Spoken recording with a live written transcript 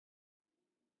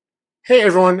Hey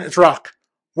everyone, it's Rock.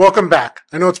 Welcome back.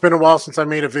 I know it's been a while since I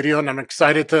made a video and I'm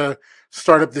excited to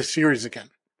start up this series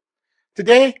again.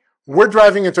 Today, we're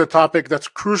diving into a topic that's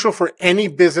crucial for any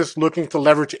business looking to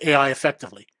leverage AI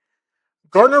effectively.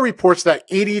 Gartner reports that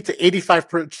 80 to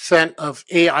 85% of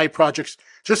AI projects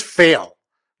just fail.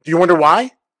 Do you wonder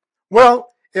why?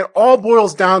 Well, it all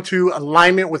boils down to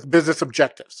alignment with business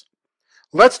objectives.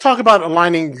 Let's talk about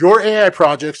aligning your AI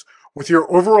projects with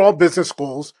your overall business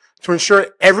goals to ensure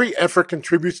every effort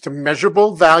contributes to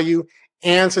measurable value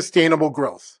and sustainable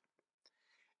growth.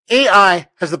 AI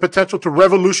has the potential to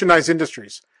revolutionize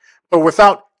industries, but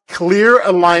without clear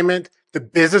alignment to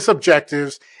business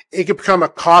objectives, it can become a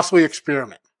costly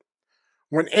experiment.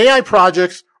 When AI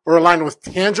projects are aligned with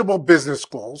tangible business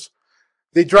goals,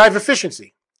 they drive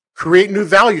efficiency, create new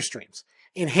value streams,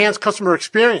 enhance customer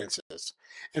experiences,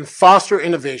 and foster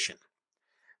innovation.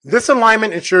 This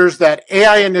alignment ensures that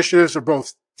AI initiatives are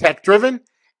both tech-driven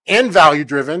and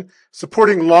value-driven,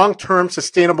 supporting long-term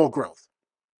sustainable growth.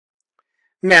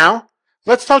 Now,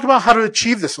 let's talk about how to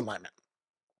achieve this alignment.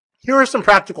 Here are some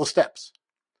practical steps.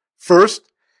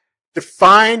 First,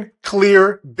 define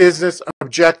clear business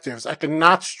objectives. I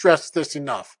cannot stress this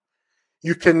enough.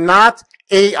 You cannot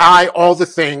AI all the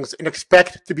things and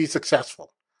expect to be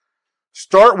successful.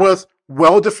 Start with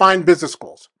well-defined business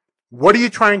goals. What are you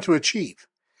trying to achieve?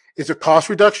 Is it cost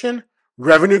reduction,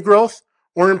 revenue growth,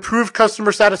 or improved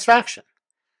customer satisfaction?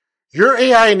 Your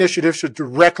AI initiative should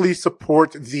directly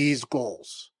support these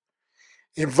goals.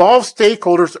 Involve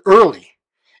stakeholders early.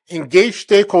 Engage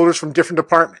stakeholders from different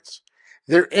departments.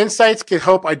 Their insights can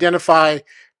help identify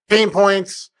pain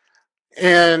points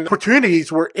and opportunities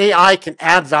where AI can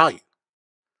add value.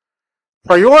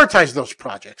 Prioritize those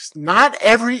projects. Not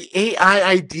every AI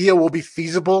idea will be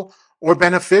feasible or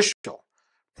beneficial.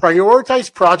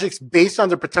 Prioritize projects based on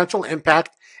their potential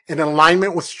impact in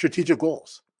alignment with strategic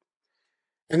goals.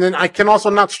 And then I can also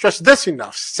not stress this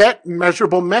enough. Set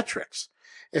measurable metrics.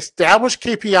 Establish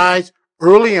KPIs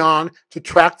early on to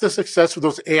track the success of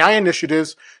those AI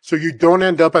initiatives so you don't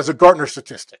end up as a Gartner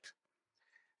statistic.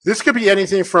 This could be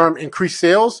anything from increased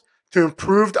sales to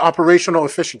improved operational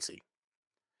efficiency.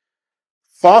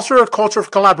 Foster a culture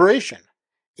of collaboration.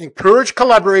 Encourage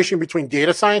collaboration between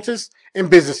data scientists and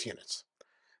business units.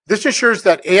 This ensures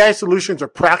that AI solutions are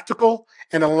practical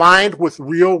and aligned with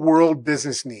real-world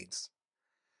business needs.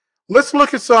 Let's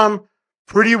look at some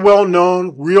pretty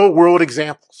well-known real-world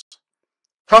examples.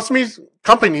 Companies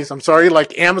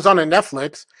like Amazon and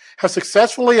Netflix have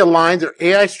successfully aligned their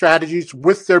AI strategies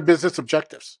with their business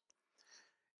objectives.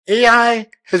 AI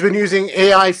has been using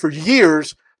AI for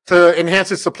years to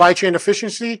enhance its supply chain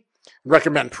efficiency,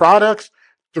 recommend products,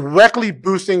 directly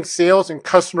boosting sales and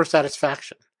customer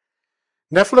satisfaction.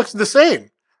 Netflix is the same,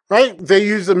 right? They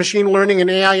use the machine learning and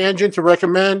AI engine to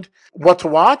recommend what to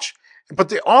watch, but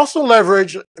they also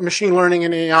leverage machine learning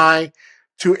and AI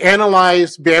to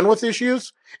analyze bandwidth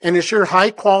issues and ensure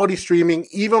high quality streaming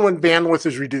even when bandwidth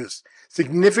is reduced,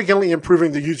 significantly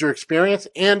improving the user experience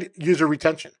and user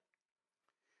retention.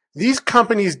 These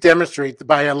companies demonstrate that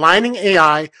by aligning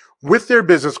AI with their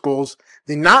business goals,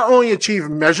 they not only achieve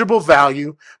measurable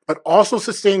value, but also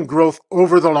sustain growth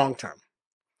over the long term.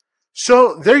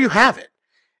 So there you have it.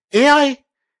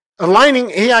 Aligning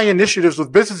AI initiatives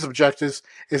with business objectives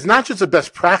is not just a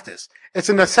best practice. It's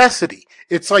a necessity.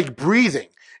 It's like breathing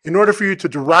in order for you to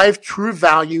derive true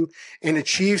value and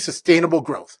achieve sustainable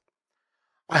growth.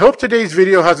 I hope today's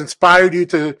video has inspired you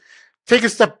to take a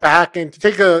step back and to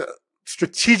take a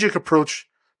strategic approach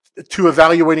to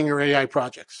evaluating your AI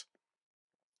projects.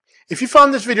 If you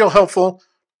found this video helpful,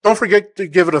 don't forget to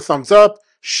give it a thumbs up,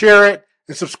 share it,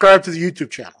 and subscribe to the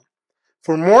YouTube channel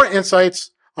for more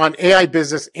insights on AI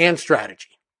business and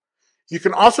strategy. You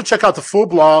can also check out the full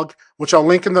blog, which I'll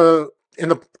link in the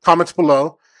comments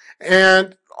below.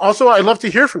 And also, I'd love to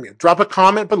hear from you. Drop a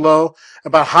comment below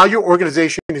about how your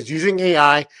organization is using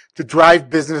AI to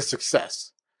drive business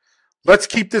success. Let's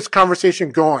keep this conversation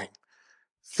going.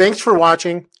 Thanks for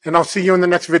watching, and I'll see you in the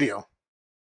next video.